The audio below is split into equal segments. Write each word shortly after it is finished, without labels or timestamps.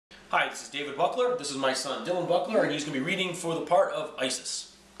Hi, this is David Buckler. This is my son, Dylan Buckler, and he's going to be reading for the part of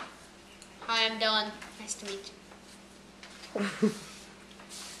Isis. Hi, I'm Dylan. Nice to meet you.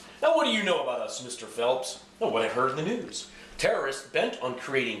 Now, what do you know about us, Mr. Phelps? Well, what I heard in the news. Terrorists bent on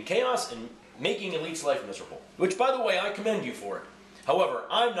creating chaos and making elite's life miserable. Which, by the way, I commend you for it. However,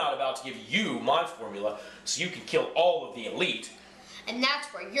 I'm not about to give you my formula so you can kill all of the elite. And that's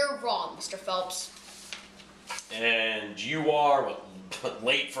where you're wrong, Mr. Phelps. And you are, what,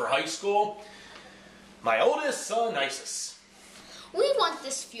 late for high school? My oldest son, Isis. We want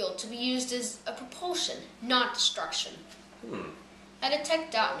this fuel to be used as a propulsion, not destruction. I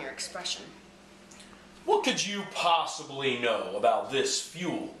detect doubt in your expression. What could you possibly know about this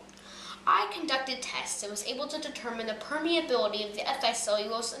fuel? I conducted tests and was able to determine the permeability of the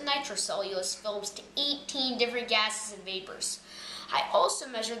ethicellulose and nitrocellulose films to 18 different gases and vapors. I also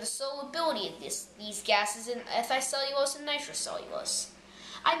measured the solubility of these gases in ethicellulose and nitrocellulose.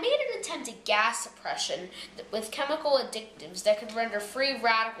 I made an attempt at gas suppression with chemical additives that could render free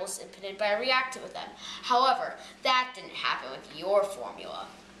radicals impotent by reacting with them. However, that didn't happen with your formula.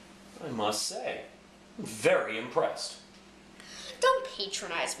 I must say, I'm very impressed. Don't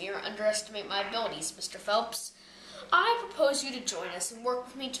patronize me or underestimate my abilities, Mr. Phelps. I propose you to join us and work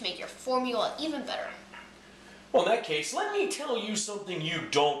with me to make your formula even better. Well, in that case, let me tell you something you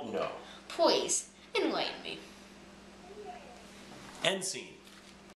don't know. Please, enlighten me. End scene.